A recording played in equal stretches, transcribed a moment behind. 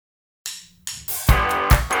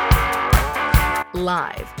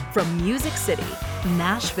live from Music City,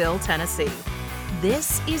 Nashville, Tennessee.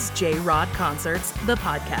 This is J-Rod Concerts, the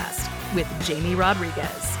podcast with Jamie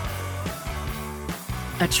Rodriguez.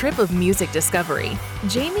 A trip of music discovery.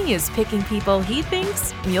 Jamie is picking people he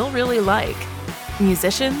thinks you'll really like.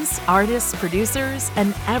 Musicians, artists, producers,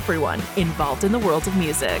 and everyone involved in the world of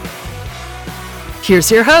music.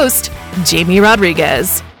 Here's your host, Jamie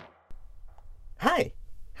Rodriguez. Hi,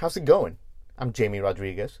 how's it going? I'm Jamie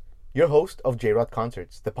Rodriguez, your host of J-Rod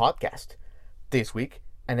Concerts, the podcast, this week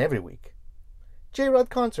and every week.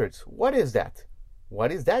 J-Rod Concerts, what is that?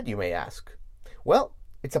 What is that, you may ask? Well,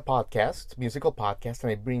 it's a podcast, musical podcast,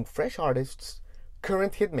 and I bring fresh artists,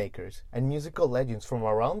 current hitmakers, and musical legends from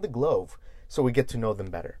around the globe so we get to know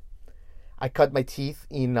them better. I cut my teeth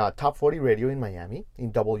in Top 40 Radio in Miami,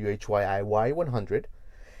 in WHYIY 100,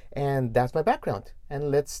 and that's my background.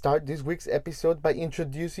 And let's start this week's episode by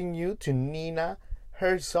introducing you to Nina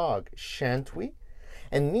Herzog, shan't we?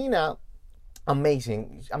 And Nina,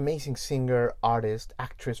 amazing singer, artist,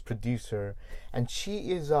 actress, producer, and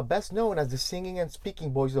she is best known as the singing and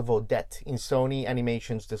speaking voice of Odette in Sony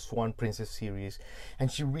Animation's The Swan Princess series,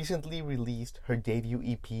 and she recently released her debut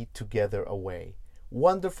EP, Together Away.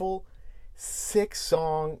 Wonderful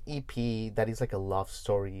 6-song EP that is like a love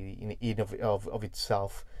story in of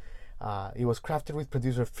itself. It was crafted with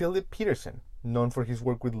producer Philip Peterson, known for his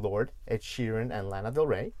work with Lorde, Ed Sheeran, and Lana Del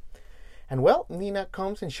Rey. And well, Nina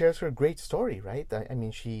comes and shares her great story, right? I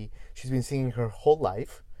mean, she's been singing her whole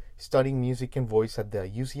life, studying music and voice at the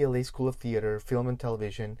UCLA School of Theater, Film and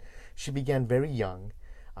Television. She began very young.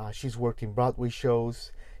 She's worked in Broadway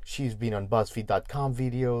shows. She's been on BuzzFeed.com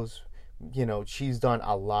videos. You know, she's done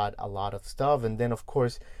a lot of stuff. And then, of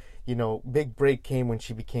course, you know, big break came when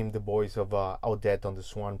she became the voice of Odette on The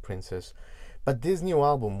Swan Princess. But this new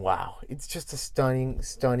album, wow, it's just a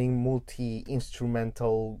stunning,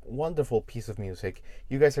 multi-instrumental, wonderful piece of music.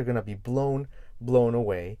 You guys are going to be blown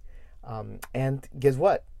away. And guess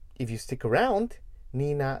what? If you stick around,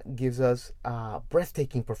 Nina gives us a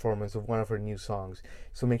breathtaking performance of one of her new songs.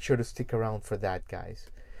 So make sure to stick around for that,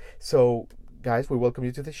 guys. So, guys, we welcome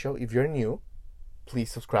you to the show. If you're new,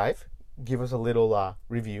 please subscribe. Give us a little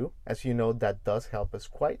review. As you know, that does help us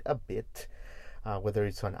quite a bit. Whether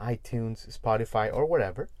it's on iTunes, Spotify, or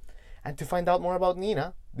wherever. And to find out more about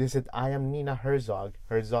Nina, visit I am Nina Herzog,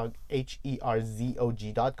 Herzog.com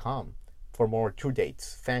for more tour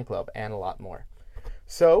dates, fan club, and a lot more.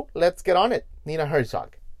 So let's get on it. Nina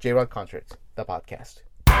Herzog, J-Rod Concerts, the podcast.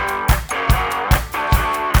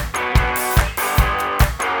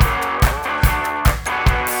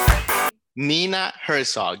 Nina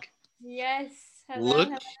Herzog. Yes. Hello.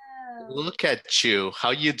 Look at you. How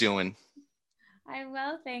you doing? I'm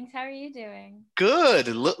well, thanks. How are you doing? Good.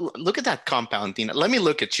 Look at that compound, Nina. Let me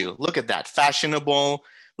look at you. Look at that. Fashionable.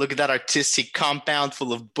 Look at that artistic compound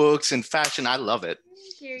full of books and fashion. I love it.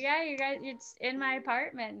 Thank you. Yeah, you guys, it's in my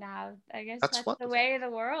apartment now. I guess that's the way of the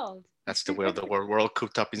world. That's the way of the world. We're all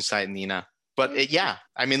cooped up inside, Nina. But yeah,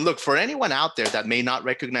 I mean, look, for anyone out there that may not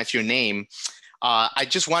recognize your name, I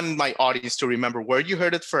just wanted my audience to remember where you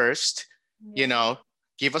heard it first, you know.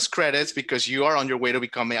 Give us credits because you are on your way to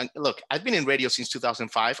becoming. Look, I've been in radio since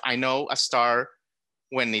 2005. I know a star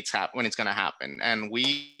when it's going to happen, and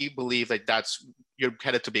we believe that you're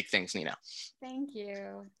headed to big things, Nina. Thank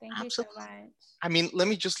you. Thank you so much. I mean, let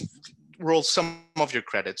me just roll some of your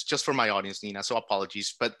credits just for my audience, Nina. So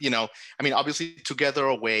apologies, but you know, I mean, obviously, Together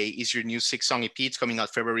Away is your new 6-song EP. It's coming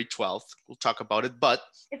out February 12th. We'll talk about it, but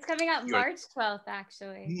it's coming out March 12th,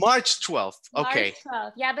 actually. March 12th. Okay. March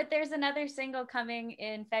 12th. Yeah, but there's another single coming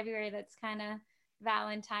in February that's kind of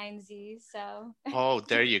Valentine's-y. So. Oh,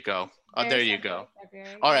 there you go. Oh, there you go.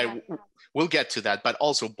 All right, we'll get to that. But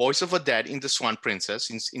also, Voice of Odette in The Swan Princess,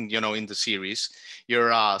 in the series.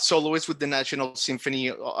 You're soloist with the National Symphony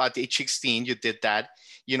at age 16. You did that.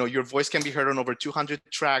 You know, your voice can be heard on over 200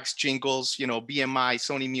 tracks, jingles. You know, BMI,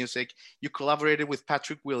 Sony Music. You collaborated with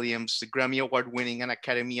Patrick Williams, the Grammy Award-winning and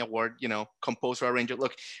Academy Award, composer, arranger.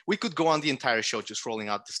 Look, we could go on the entire show just rolling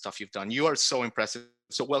out the stuff you've done. You are so impressive.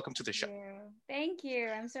 So welcome to the show. Thank you.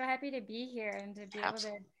 I'm so happy to be here and to be able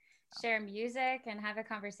to share music and have a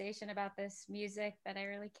conversation about this music that I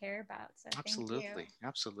really care about. So Absolutely.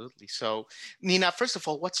 So Nina, first of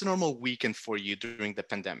all, what's a normal weekend for you during the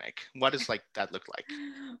pandemic? What does that look like?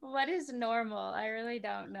 What is normal? I really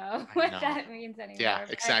don't know what that means anymore. Yeah,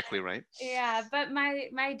 exactly, right? Yeah, but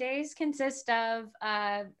my days consist of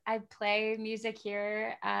I play music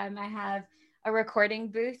here. I have a recording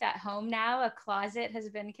booth at home now. A closet has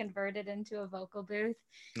been converted into a vocal booth.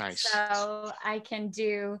 Nice. So I can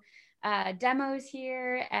do demos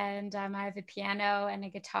here, and I have a piano and a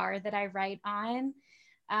guitar that I write on.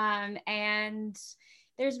 And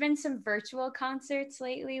there's been some virtual concerts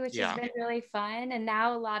lately, which has Yeah. been really fun. And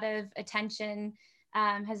now a lot of attention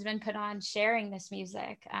has been put on sharing this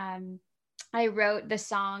music. I wrote the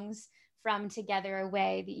songs from Together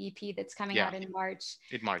Away, the EP that's coming Yeah. out in March,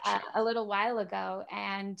 In March. Yeah. a little while ago,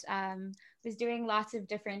 and was doing lots of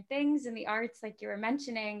different things in the arts, like you were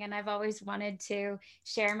mentioning. And I've always wanted to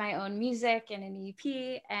share my own music in an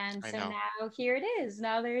EP. And I so know. now here it is.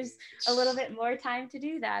 Now there's a little bit more time to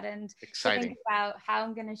do that and to Exciting. think about how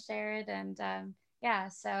I'm going to share it. And yeah,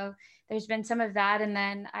 so there's been some of that. And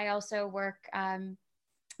then I also work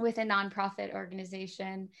with a nonprofit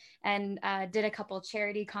organization and did a couple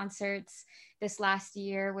charity concerts this last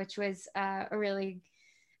year, which was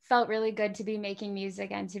felt really good to be making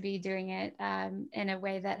music and to be doing it in a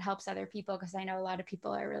way that helps other people, because I know a lot of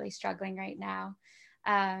people are really struggling right now.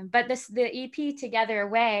 But the EP Together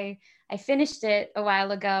Away, I finished it a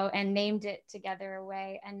while ago and named it Together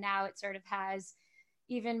Away, and now it sort of has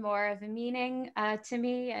even more of a meaning to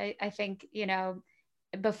me. I think,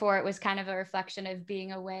 before it was kind of a reflection of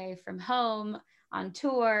being away from home on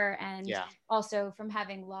tour, and also from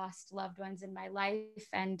having lost loved ones in my life,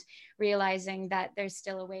 and realizing that there's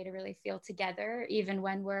still a way to really feel together even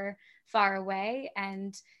when we're far away.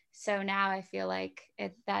 And so now I feel like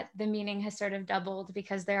that the meaning has sort of doubled,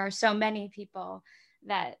 because there are so many people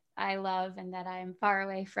that I love and that I'm far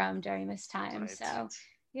away from during this time. Right. So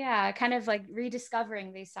yeah, kind of like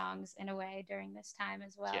rediscovering these songs in a way during this time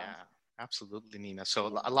as well. Yeah. Absolutely, Nina.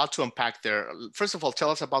 So a lot to unpack there. First of all,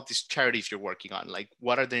 tell us about these charities you're working on. Like,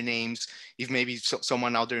 what are their names? If maybe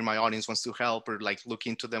someone out there in my audience wants to help or like look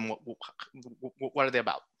into them, what are they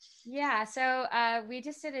about? Yeah, so we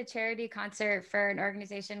just did a charity concert for an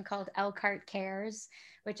organization called Elkhart Cares,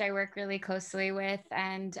 which I work really closely with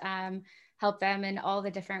and help them in all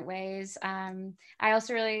the different ways. I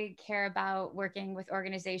also really care about working with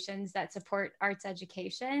organizations that support arts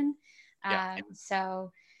education.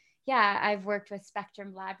 So yeah, I've worked with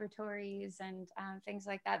Spectrum Laboratories and things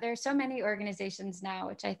like that. There are so many organizations now,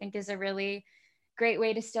 which I think is a really great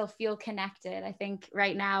way to still feel connected. I think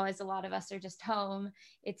right now, as a lot of us are just home,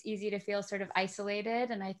 it's easy to feel sort of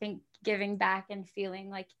isolated. And I think giving back and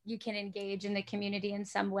feeling like you can engage in the community in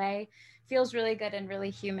some way feels really good and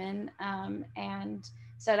really human. And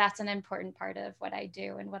so that's an important part of what I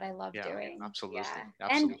do and what I love doing. Absolutely. Yeah.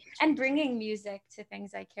 Absolutely. And bringing music to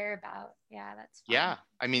things I care about. Yeah, that's fun. Yeah.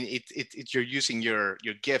 I mean, you're using your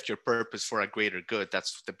gift, your purpose for a greater good.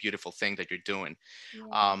 That's the beautiful thing that you're doing.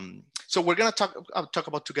 Yeah. So we're going to talk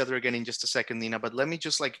about Together again in just a second, Nina, but let me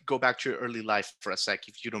just like go back to your early life for a sec,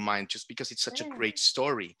 if you don't mind, just because it's such a great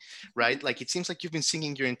story, right? Like, it seems like you've been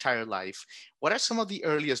singing your entire life. What are some of the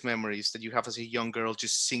earliest memories that you have as a young girl,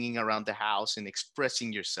 just singing around the house and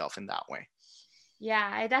expressing yourself in that way?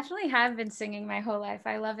 Yeah, I definitely have been singing my whole life.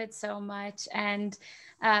 I love it so much. And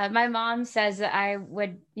my mom says that I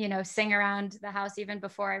would, sing around the house even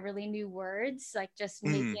before I really knew words, like just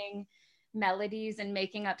making melodies and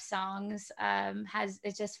making up songs.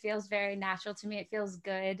 It just feels very natural to me. It feels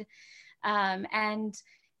good. And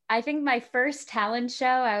I think my first talent show,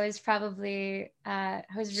 I was probably, I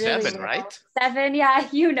was really 7, right? 7, yeah,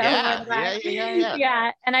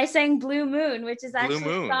 Yeah. And I sang Blue Moon, which is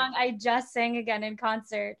actually a song I just sang again in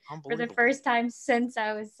concert for the first time since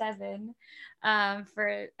I was 7. I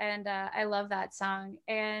love that song.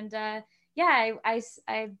 And I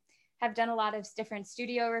have done a lot of different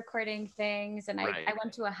studio recording things, and I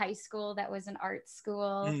went to a high school that was an art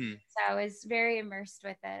school, so I was very immersed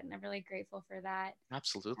with it, and I'm really grateful for that.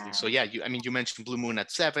 Absolutely. So yeah, you mentioned Blue Moon at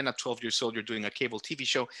 7. At 12 years old, you're doing a cable TV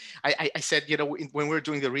show. I said, when we were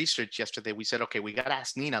doing the research yesterday, we said, okay, we got to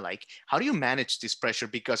ask Nina, like, how do you manage this pressure?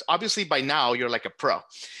 Because obviously by now you're like a pro,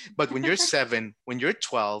 but when you're 7, when you're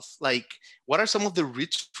 12, like, what are some of the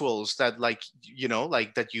rituals that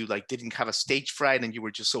that you didn't have a stage fright and you were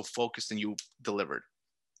just so focused and you delivered?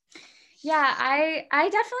 Yeah, I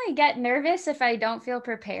definitely get nervous if I don't feel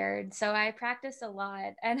prepared. So I practice a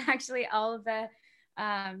lot. And actually all of the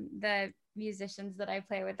musicians that I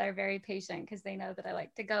play with are very patient, because they know that I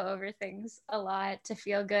like to go over things a lot to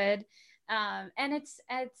feel good. And it's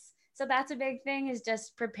so that's a big thing, is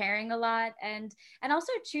just preparing a lot, and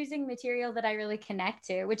also choosing material that I really connect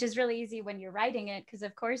to, which is really easy when you're writing it, because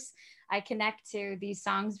of course I connect to these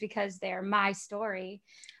songs because they're my story.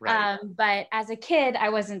 Right. But as a kid, I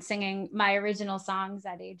wasn't singing my original songs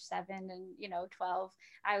at age 7 and 12.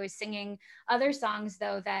 I was singing other songs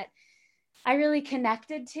though that I really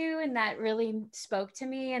connected to and that really spoke to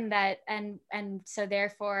me, and so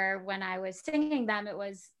therefore when I was singing them, it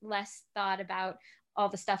was less thought about all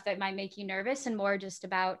the stuff that might make you nervous and more just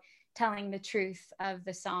about telling the truth of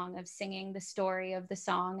the song, of singing the story of the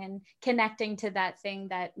song and connecting to that thing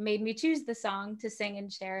that made me choose the song to sing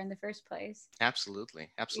and share in the first place. Absolutely.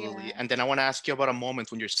 Absolutely. Yeah. And then I want to ask you about a moment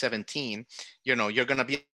when you're 17, you're going to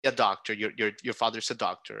be a doctor. Your father's a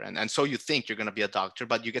doctor. And so you think you're going to be a doctor,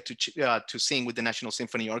 but you get to sing with the National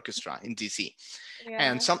Symphony Orchestra in DC.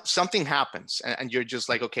 And Yeah. something happens and you're just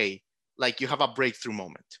like, okay, like you have a breakthrough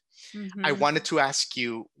moment. I Mm-hmm. wanted to ask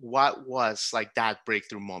you, what was like that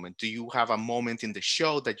breakthrough moment? Do you have a moment in the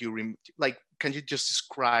show that like, can you just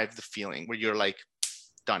describe the feeling where you're like,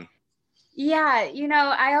 done? Yeah, you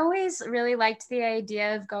know, I always really liked the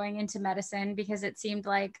idea of going into medicine because it seemed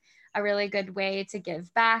like a really good way to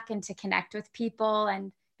give back and to connect with people.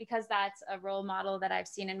 And because that's a role model that I've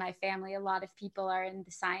seen in my family, a lot of people are in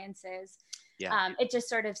the sciences. Yeah. It just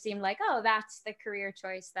sort of seemed like, oh, that's the career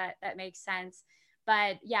choice that makes sense.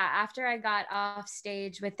 But yeah, after I got off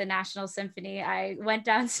stage with the National Symphony, I went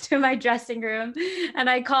down to my dressing room and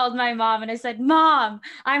I called my mom and I said, Mom,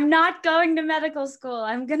 I'm not going to medical school.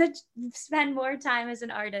 I'm going to spend more time as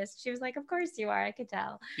an artist. She was like, of course you are. I could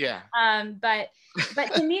tell. Yeah. But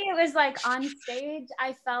to me, it was like on stage,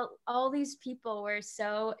 I felt all these people were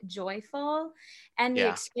so joyful, and the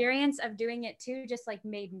Yeah. experience of doing it too just like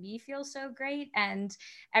made me feel so great. And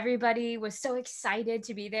everybody was so excited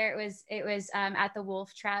to be there. It was at the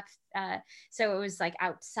Wolf Trap, so it was like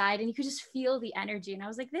outside, and you could just feel the energy. And I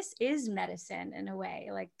was like, this is medicine in a way,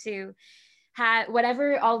 like to have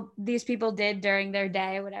whatever all these people did during their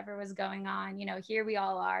day, whatever was going on, you know, here we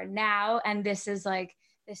all are now, and this is like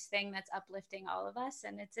this thing that's uplifting all of us,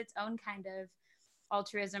 and it's its own kind of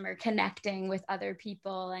altruism or connecting with other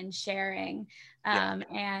people and sharing.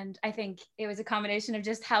 And I think it was a combination of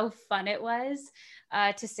just how fun it was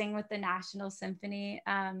to sing with the National Symphony,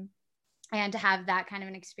 and to have that kind of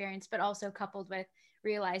an experience, but also coupled with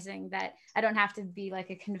realizing that I don't have to be like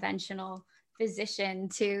a conventional physician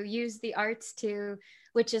to use the arts to,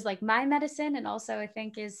 which is like my medicine, and also I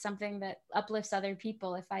think is something that uplifts other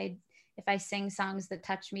people. If I sing songs that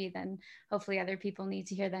touch me, then hopefully other people need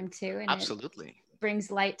to hear them too, and Absolutely. it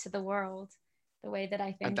brings light to the world the way that I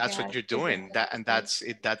And think that's what you're physics doing, does. that's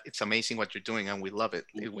it, that it's amazing what you're doing, and we love it.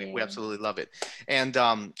 Thank We you. absolutely love it. And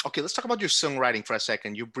okay, let's talk about your songwriting for a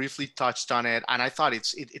second. You briefly touched on it, and I thought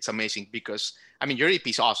it's amazing because I mean, your EP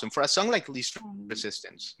is awesome for a song like Least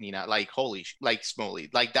Resistance, Nina. Like like smoly,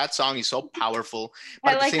 like that song is so powerful, but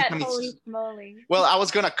I at the like same that, time holy it's, schmoly. well, I was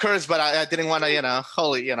gonna curse, but I didn't want to,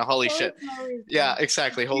 holy Holy shit. schmoly is Yeah, good.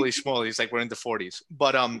 exactly. Holy schmoly, it's like we're in the 40s.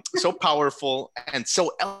 But so powerful and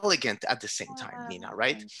so elegant at the same time, Nina,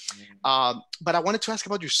 right? Thank you. But I wanted to ask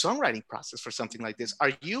about your songwriting process for something like this.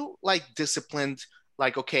 Are you like disciplined,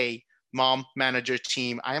 like, okay, mom, manager,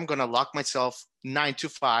 team, I am gonna lock myself 9 to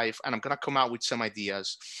 5 and I'm gonna come out with some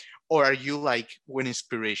ideas? Or are you like when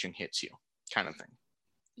inspiration hits you kind of thing?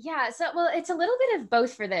 Yeah, so well, it's a little bit of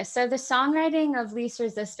both for this. So the songwriting of Least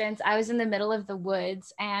Resistance, I was in the middle of the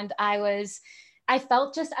woods, and I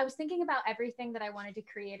felt just, I was thinking about everything that I wanted to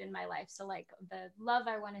create in my life. So like the love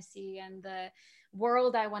I want to see and the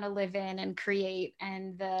world I want to live in and create,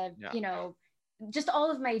 and the, Yeah. you know, just all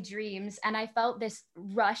of my dreams. And I felt this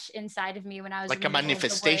rush inside of me when I was Like in a the middle of the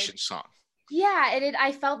manifestation woods. song. Yeah,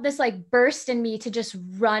 I felt this like burst in me to just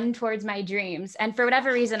run towards my dreams. And for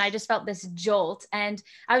whatever reason, I just felt this jolt. And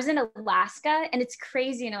I was in Alaska, and it's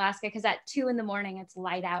crazy in Alaska because at 2 a.m. it's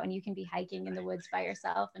light out and you can be hiking in the woods by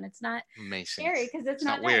yourself. And it's not Amazing. scary because it's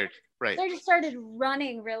not weird. night. Right. So I just started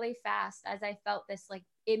running really fast as I felt this like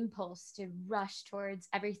impulse to rush towards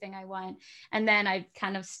everything I want. And then I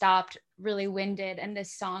kind of stopped, really winded, and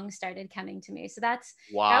this song started coming to me. So that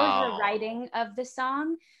was the writing of the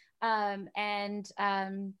song.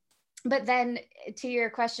 But then to your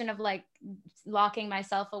question of like locking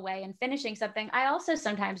myself away and finishing something, I also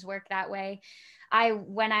sometimes work that way.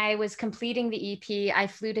 When I was completing the EP, I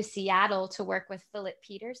flew to Seattle to work with Philip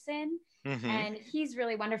Peterson, and he's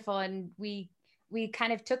really wonderful. And we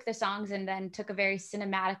kind of took the songs and then took a very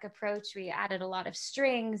cinematic approach. We added a lot of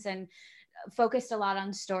strings and focused a lot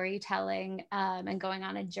on storytelling, and going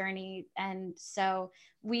on a journey. And so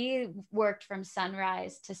we worked from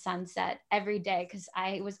sunrise to sunset every day because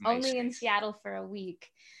I was only in Seattle for a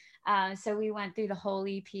week. So we went through the whole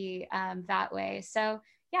EP that way. So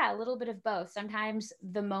yeah, a little bit of both. Sometimes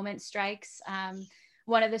the moment strikes.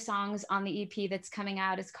 One of the songs on the EP that's coming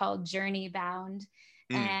out is called Journey Bound.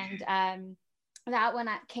 And that one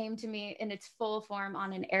came to me in its full form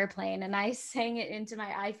on an airplane, and I sang it into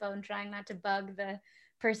my iPhone, trying not to bug the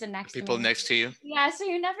person next to me. People next to you. Yeah, so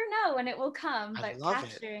you never know when it will come, I but love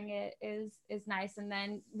capturing it is nice, and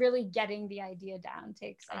then really getting the idea down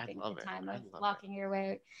takes, I think, the time of locking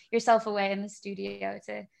yourself away in the studio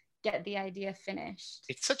to get the idea finished.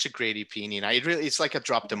 It's such a great EP, Nina. It's like a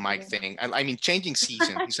drop the mic thing. I mean, Changing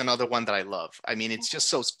Season is another one that I love. I mean, it's just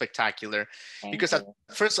so spectacular because at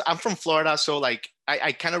first I'm from Florida. So like,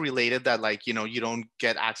 I kind of related that, like, you know, you don't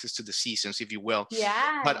get access to the seasons, if you will.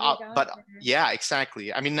 Yeah. But yeah,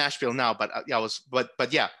 exactly. I'm in Nashville now, but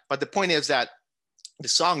but the point is that the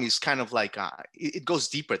song is kind of like it goes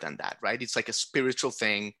deeper than that, right? It's like a spiritual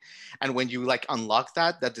thing, and when you like unlock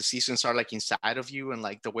that the seasons are like inside of you, and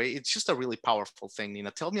like the way it's just a really powerful thing. Nina,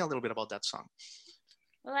 tell me a little bit about that song.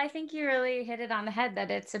 Well, I think you really hit it on the head that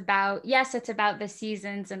it's about the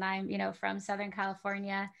seasons, and I'm, you know, from Southern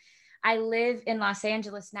California. I live in Los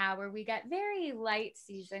Angeles now, where we get very light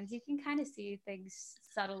seasons. You can kind of see things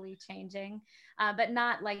subtly changing, but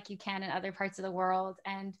not like you can in other parts of the world.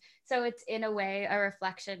 And so it's in a way a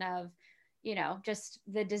reflection of, you know, just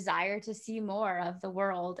the desire to see more of the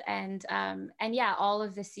world. And yeah, all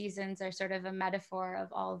of the seasons are sort of a metaphor of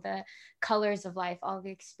all the colors of life, all the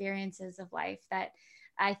experiences of life that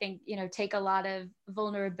I think, you know, take a lot of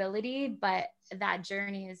vulnerability, but that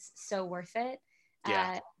journey is so worth it.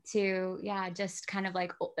 To just kind of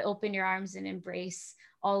like open your arms and embrace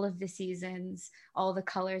all of the seasons, all the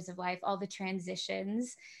colors of life, all the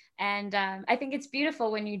transitions. And I think it's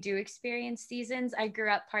beautiful when you do experience seasons. I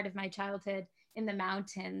grew up part of my childhood in the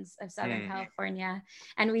mountains of Southern California,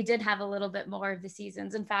 and we did have a little bit more of the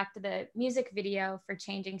seasons. In fact, the music video for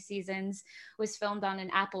Changing Seasons was filmed on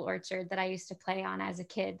an apple orchard that I used to play on as a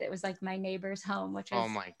kid. It was like my neighbor's home, which was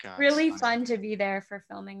really fun to be there for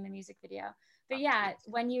filming the music video. But yeah,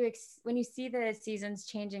 when you see the seasons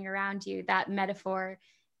changing around you, that metaphor,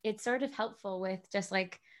 it's sort of helpful with just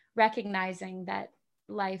like recognizing that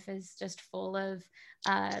life is just full of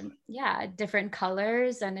different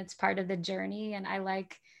colors, and it's part of the journey. And I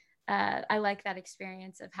like that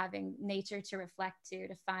experience of having nature to reflect to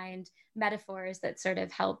find metaphors that sort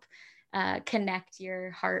of help connect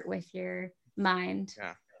your heart with your mind.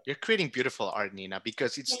 Yeah. You're creating beautiful art, Nina,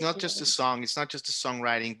 because it's not just a song, it's not just the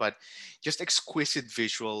songwriting, but just exquisite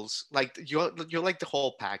visuals. Like you're like the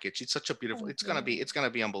whole package. It's such a beautiful, it's gonna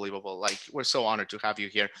be unbelievable. Like, we're so honored to have you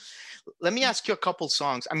here. Let me ask you a couple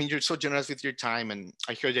songs. I mean, you're so generous with your time, and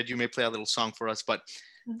I hear that you may play a little song for us, but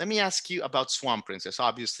let me ask you about Swan Princess.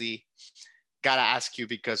 Obviously, gotta ask you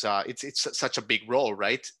because it's such a big role,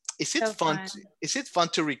 right? Is it fun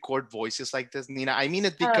to record voices like this, Nina? I mean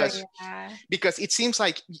it because it seems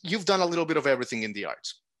like you've done a little bit of everything in the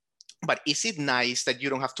arts. But is it nice that you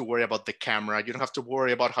don't have to worry about the camera? You don't have to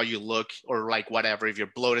worry about how you look or like whatever, if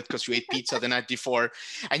you're bloated because you ate pizza the night before,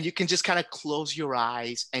 and you can just kind of close your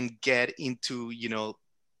eyes and get into, you know,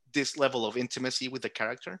 this level of intimacy with the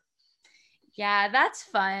character? Yeah, that's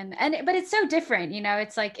fun. But it's so different, you know,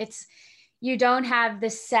 it's like, you don't have the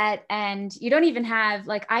set, and you don't even have,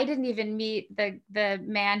 like, I didn't even meet the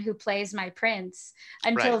man who plays my prince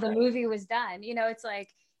until the movie was done. You know, it's like,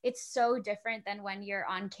 it's so different than when you're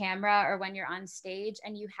on camera or when you're on stage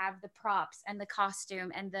and you have the props and the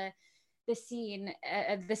costume and the scene,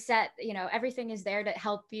 the set, you know, everything is there to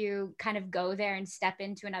help you kind of go there and step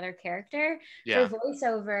into another character. For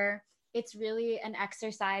voiceover, it's really an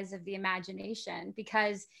exercise of the imagination,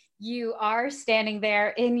 because you are standing there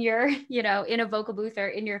in your, you know, in a vocal booth or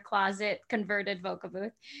in your closet converted vocal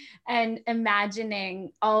booth, and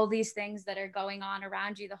imagining all these things that are going on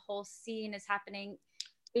around you. The whole scene is happening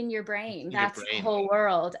in your brain. That's the whole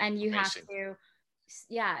world. And you have to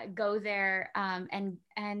go there, and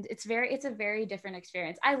it's a very different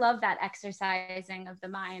experience. I love that exercising of the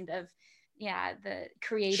mind, of the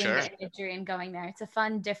creating the imagery and going there. It's a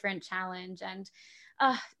fun, different challenge. And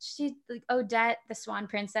she, like Odette, the Swan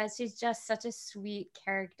Princess, she's just such a sweet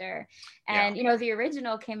character. And you know, the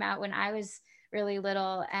original came out when I was really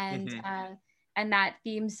little, and and that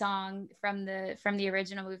theme song from the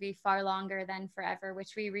original movie, Far Longer Than Forever,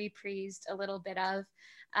 which we reprised a little bit of.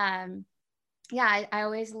 I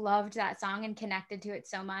always loved that song and connected to it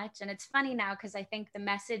so much. And it's funny now, because I think the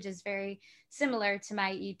message is very similar to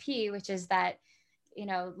my EP, which is that, you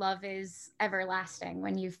know, love is everlasting.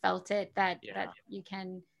 When you felt it, that you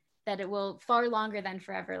can, that it will far longer than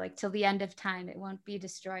forever, like till the end of time. It won't be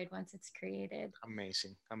destroyed once it's created.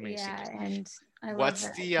 Amazing. Yeah, and I what's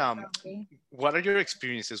love the what are your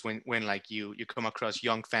experiences when like you come across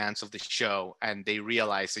young fans of the show and they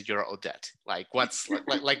realize that you're Odette? Like what's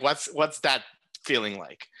what's that feeling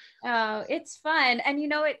like? Oh, it's fun. And you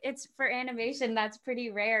know, it's for animation, that's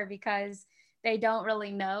pretty rare, because they don't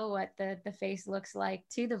really know what the face looks like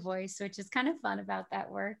to the voice, which is kind of fun about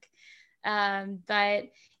that work. But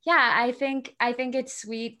yeah, I think it's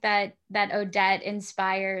sweet that Odette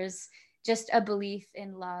inspires just a belief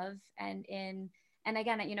in love and in And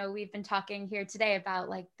again, we've been talking here today about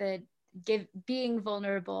like being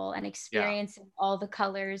vulnerable and experiencing all the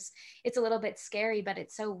colors. It's a little bit scary, but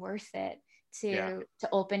it's so worth it to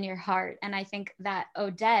open your heart. And I think that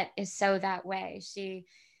Odette is so that way. She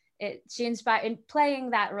inspired,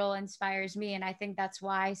 playing that role inspires me. And I think that's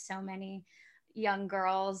why so many young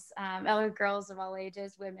girls, other girls of all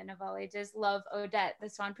ages, women of all ages, love Odette, the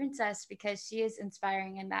Swan Princess, because she is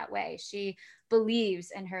inspiring in that way. She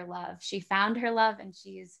believes in her love. She found her love and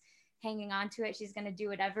she's hanging on to it. She's going to do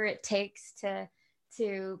whatever it takes to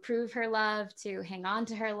prove her love, to hang on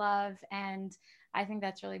to her love. And I think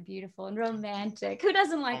that's really beautiful and romantic. Who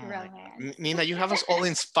doesn't like romance? Nina, you have us all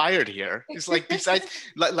inspired here. It's like, besides,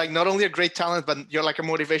 like not only a great talent, but you're like a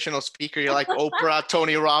motivational speaker. You're like Oprah,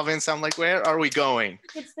 Tony Robbins. I'm like, where are we going?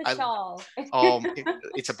 It's the shawl.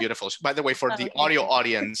 It's a beautiful. By the way, for the audio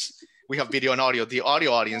audience, we have video and audio. The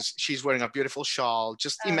audio audience, she's wearing a beautiful shawl.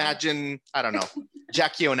 Just imagine, I don't know,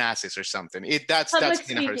 Jackie Onassis or something. That's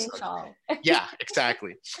Nina herself. Yeah,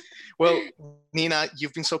 exactly. Well, Nina,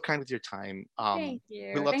 you've been so kind with your time. Thank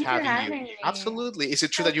you. We loved having you. Absolutely. Is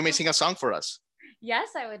it true that you may sing a song for us? Yes,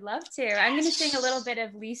 I would love to. I'm going to sing a little bit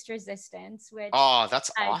of Least Resistance, which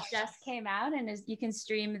that's awesome. Just came out, and you can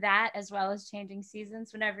stream that as well as Changing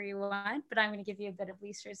Seasons whenever you want. But I'm going to give you a bit of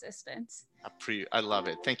Least Resistance. I love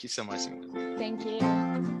it. Thank you so much. Thank you.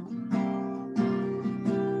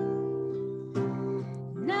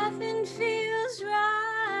 Nothing feels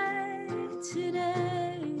right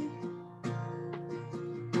today.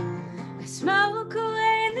 I smoke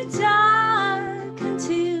away the dark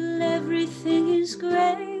until everything is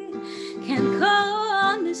gray. Can't go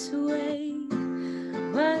on this way.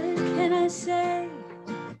 What can I say?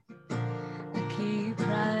 I keep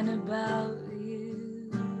crying about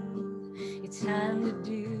you. It's time to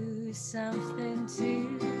do something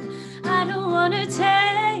too. I don't want to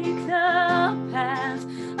take the path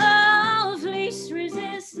of least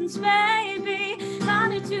resistance, baby.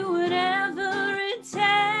 Gotta do whatever it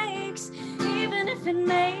takes, even if it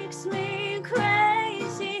makes me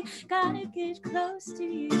crazy. Gotta get close to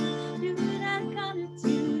you, do what I gotta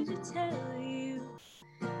do to tell you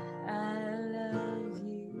I love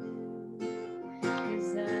you,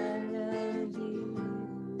 'cause I love you.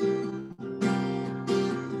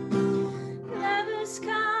 Lover's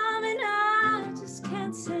coming, I just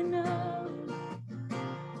can't say no.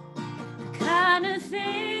 The kind of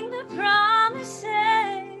thing that promises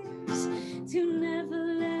to never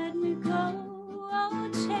let me go.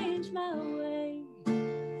 Won't change my way.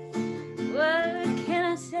 What can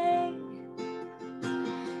I say?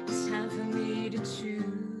 It's time for me to choose.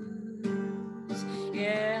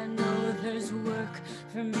 Yeah, I know there's work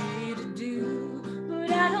for me to do,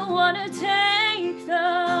 but I don't want to take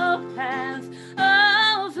the path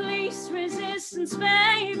of least resistance,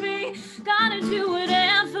 baby. Gotta do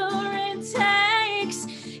whatever it takes,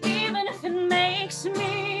 even if it makes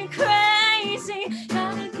me crazy.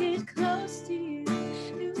 Gotta get close to you,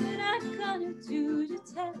 do what I gotta do to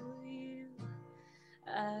tell you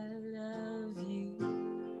I love you,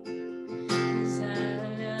 'cause I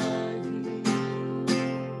love you.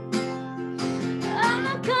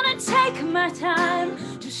 I'm gonna take my time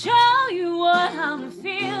to show you what I'm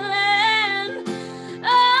feeling.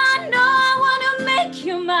 I know I wanna make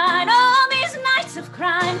you mine. All these nights of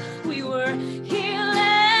crime we were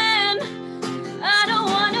healing. I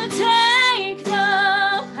don't wanna take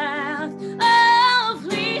the path of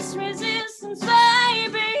least resistance,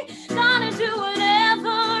 baby. Gotta do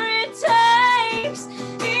whatever it takes,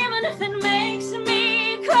 even if it makes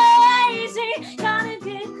me crazy. Gotta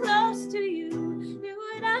get close to you, do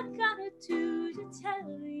what I gotta do to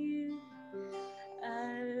tell you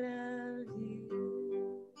I love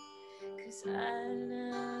you, 'cause I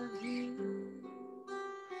love you.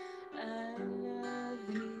 I love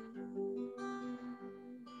you.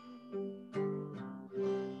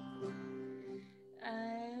 I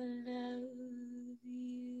love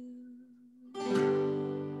you.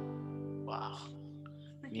 Wow.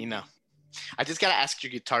 Nina, I just got to ask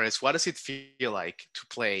your guitarist, what does it feel like to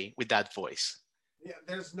play with that voice? Yeah,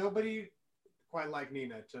 there's nobody quite like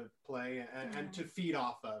Nina to play and to feed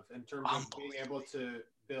off of in terms of being able to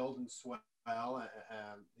build and swell.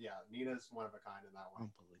 Yeah, Nina's one of a kind in that one.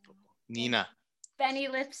 Unbelievable. Nina. Danny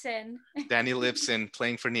Lipson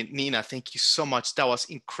playing for Nina. Nina, thank you so much. That was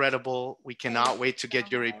incredible. We cannot wait to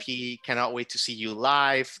get your EP. Cannot wait to see you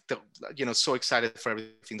live. So excited for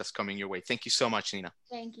everything that's coming your way. Thank you so much, Nina.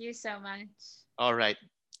 Thank you so much. All right.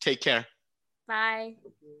 Take care. Bye.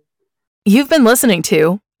 You've been listening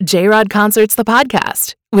to J-Rod Concerts, the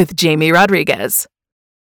podcast with Jamie Rodriguez.